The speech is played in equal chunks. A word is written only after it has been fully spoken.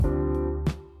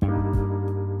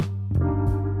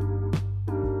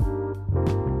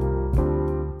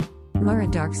MUUR, a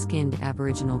dark-skinned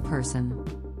Aboriginal person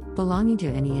belonging to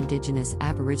any indigenous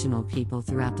Aboriginal people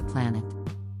throughout the planet.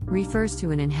 Refers to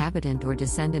an inhabitant or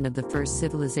descendant of the first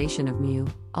civilization of MUUR,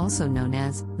 also known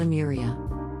as Lemuria.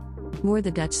 MOOR, the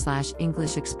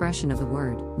Dutch/English expression of the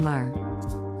word MUUR.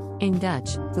 In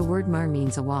Dutch, the word MUUR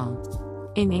means a wall.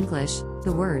 In English,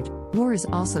 the word MOOR is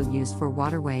also used for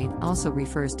waterway. It also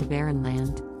refers to barren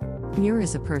land. MUUR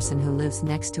is a person who lives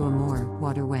next to a moor,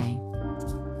 waterway.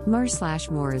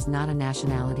 MUUR/MOOR is not a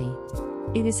nationality.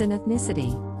 It is an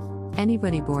ethnicity.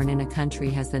 Anybody born in a country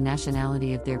has the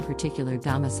nationality of their particular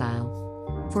domicile.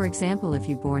 For example, if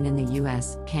you're born in the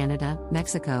US, Canada,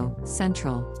 Mexico,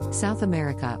 Central, South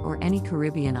America, or any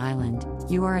Caribbean island,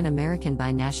 you are an American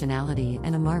by nationality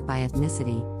and a MUUR by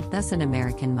ethnicity, thus an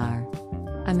American MUUR.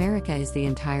 America is the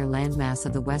entire landmass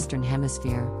of the Western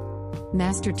Hemisphere.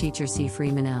 Master teacher C.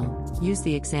 Freeman L. used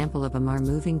the example of a MUUR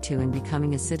moving to and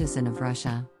becoming a citizen of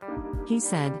Russia. He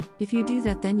said, "If you do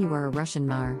that, then you are a Russian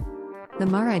MUUR." The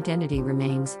MUUR identity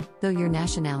remains, though your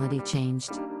nationality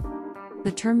changed.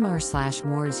 The term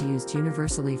MUUR/MOOR is used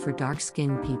universally for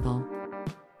dark-skinned people.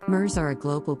 MUURs are a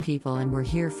global people and were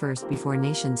here first before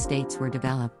nation-states were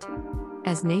developed.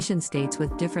 As nation-states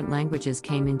with different languages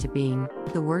came into being,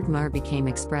 the word MUUR became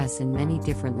expressed in many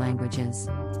different languages.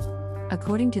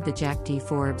 According to the Jack D.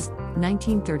 Forbes,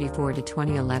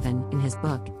 1934-2011, in his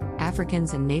book,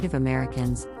 Africans and Native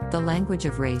Americans, The Language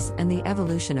of Race and the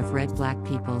Evolution of Red-Black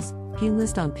Peoples, he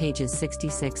lists on pages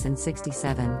 66 and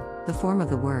 67, the form of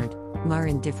the word MUUR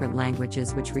in different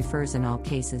languages, which refers in all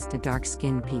cases to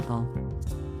dark-skinned people.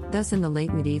 Thus, in the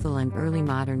late medieval and early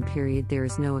modern period, there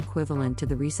is no equivalent to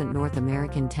the recent North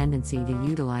American tendency to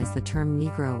utilize the term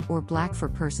Negro or Black for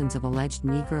persons of alleged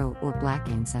Negro or Black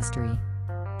ancestry.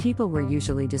 People were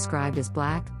usually described as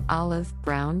black, olive,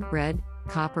 brown, red,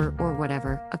 copper, or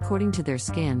whatever, according to their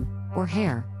skin or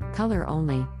hair color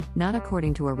only, not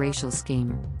according to a racial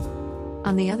scheme.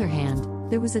 On the other hand,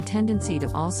 there was a tendency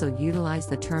to also utilize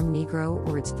the term Negro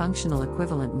or its functional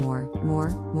equivalent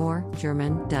Moor,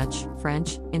 German, Dutch,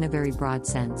 French, in a very broad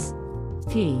sense.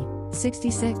 p.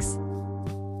 66.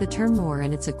 The term Moor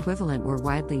and its equivalent were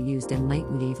widely used in late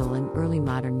medieval and early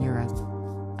modern Europe.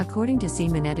 According to C.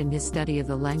 Manet in his study of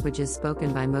the languages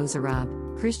spoken by Mozarab,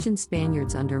 Christian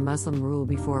Spaniards under Muslim rule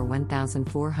before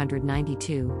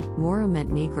 1492, Moro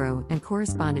meant Negro and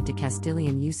corresponded to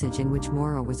Castilian usage in which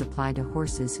Moro was applied to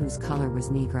horses whose color was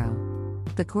Negro.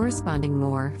 The corresponding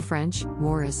Moor, French,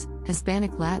 Moris,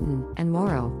 Hispanic Latin, and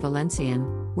Moro, Valencian,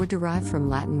 were derived from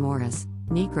Latin Moris,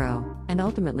 Negro, and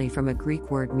ultimately from a Greek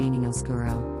word meaning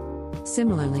oscuro.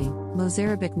 Similarly,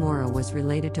 Mozarabic Moro was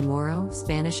related to Moro,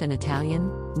 Spanish and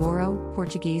Italian, Moro,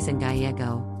 Portuguese and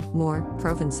Gallego, Moor,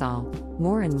 Provençal,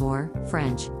 Moor and Moor,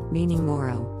 French, meaning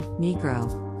Moro, Negro,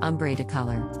 umbre de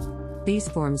color. These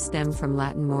forms stem from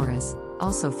Latin Moris,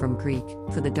 also from Greek,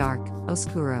 for the dark,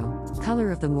 oscuro,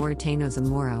 color of the Mauritanos and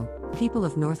Moro, people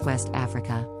of northwest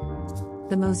Africa.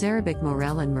 The Mozarabic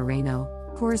Morel and Moreno,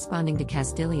 corresponding to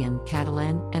Castilian,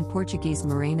 Catalan, and Portuguese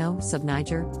Moreno,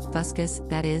 sub-Niger, Fuscus,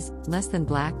 that is, less than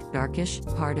black, darkish,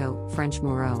 Pardo, French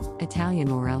Moro, Italian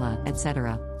Morella,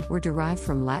 etc., were derived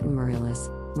from Latin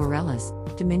Morellus,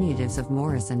 diminutives of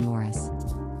Morris and Morris.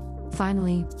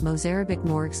 Finally, Mozarabic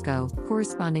Morisco,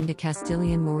 corresponding to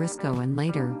Castilian Morisco and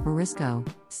later, Morisco,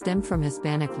 stemmed from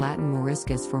Hispanic Latin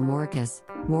Moriscus for Mauricus,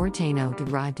 Mauritano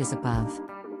derived as above.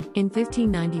 In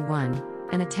 1591,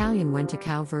 an Italian went to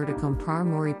Cal Verde comprar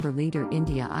Mori per liter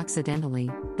India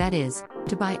occidentally, that is,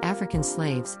 to buy African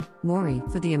slaves, Mori,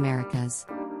 for the Americas.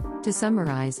 To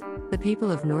summarize, the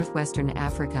people of northwestern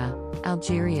Africa,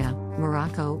 Algeria,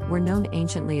 Morocco, were known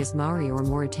anciently as Maori or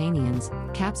Mauritanians,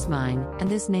 Capsmine, and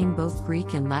this name both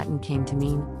Greek and Latin came to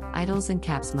mean idols and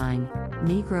Capsmine,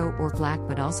 Negro or black,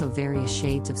 but also various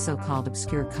shades of so-called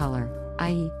obscure color,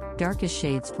 i.e., darkest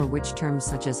shades, for which terms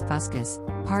such as Fuscus,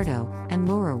 Pardo, and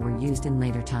Moro were used in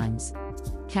later times.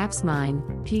 Capsmine,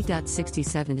 p.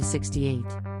 67-68.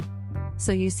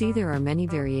 So you see, there are many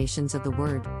variations of the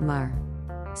word MUUR.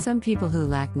 Some people who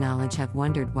lack knowledge have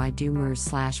wondered why do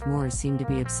MUURs/MOORs seem to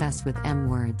be obsessed with M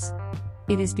words.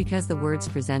 It is because the words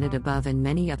presented above and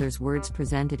many others words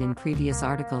presented in previous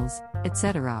articles,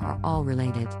 etc. are all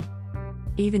related.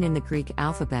 Even in the Greek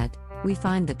alphabet, we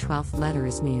find the 12th letter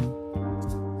is mu.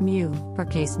 Mu,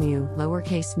 uppercase mu,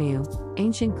 lowercase mu,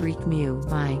 ancient Greek mu,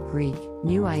 my, Greek,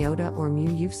 mu iota or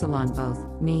mu upsilon, both,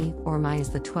 mi, or my is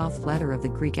the 12th letter of the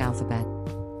Greek alphabet.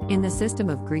 In the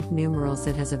system of Greek numerals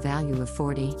it has a value of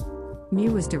 40.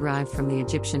 Mu was derived from the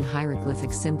Egyptian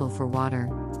hieroglyphic symbol for water,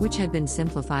 which had been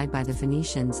simplified by the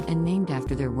Phoenicians and named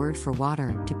after their word for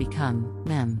water to become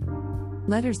mem.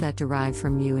 Letters that derive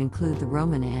from mu include the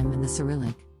Roman M and the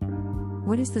Cyrillic.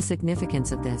 What is the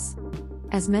significance of this?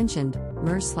 As mentioned,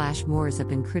 MUUR/MOORS have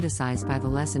been criticized by the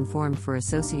less informed for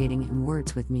associating M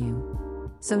words with mu.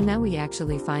 So now we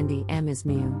actually find the M is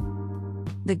mu.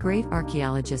 The great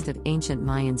archaeologist of ancient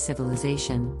Mayan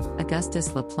civilization,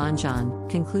 Augustus Le Plongeon,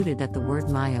 concluded that the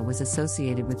word Maya was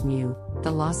associated with mu,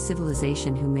 the lost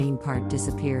civilization whose main part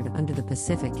disappeared under the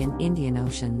Pacific and Indian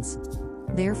Oceans.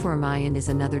 Therefore Mayan is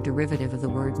another derivative of the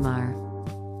word mar.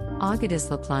 Augustus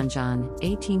Le Plongeon,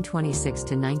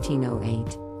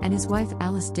 1826–1908, and his wife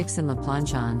Alice Dixon Le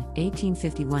Plongeon,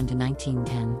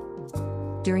 1851–1910.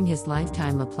 During his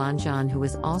lifetime, Le Plongeon, who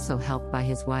was also helped by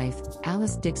his wife,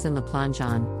 Alice Dixon Le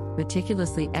Plongeon,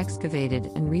 meticulously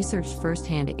excavated and researched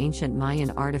firsthand ancient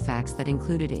Mayan artifacts that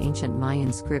included ancient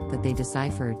Mayan script that they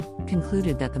deciphered,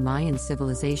 concluded that the Mayan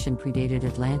civilization predated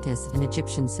Atlantis and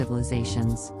Egyptian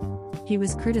civilizations. He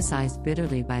was criticized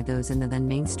bitterly by those in the then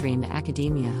mainstream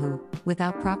academia who,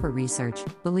 without proper research,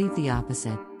 believed the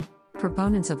opposite.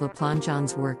 Proponents of Le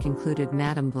Plongeon's work included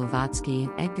Madame Blavatsky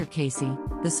and Edgar Cayce,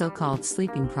 the so-called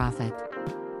sleeping prophet.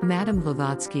 Madame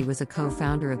Blavatsky was a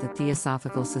co-founder of the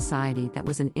Theosophical Society that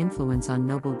was an influence on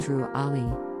Noble Drew Ali,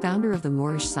 founder of the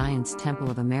Moorish Science Temple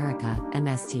of America,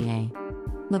 MSTA.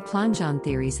 Le Plongeon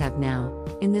theories have now,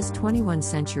 in this 21st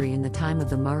century in the time of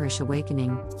the Moorish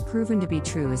awakening, proven to be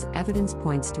true as evidence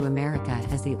points to America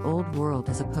as the Old World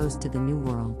as opposed to the New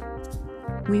World.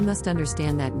 We must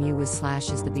understand that mu with /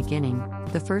 is the beginning,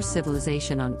 the first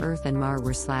civilization on Earth, and mar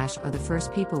were / are the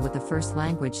first people with the first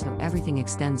language, so everything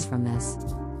extends from this.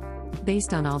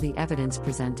 Based on all the evidence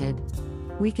presented,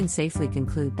 we can safely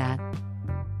conclude that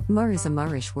MUUR is a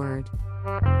Moorish word.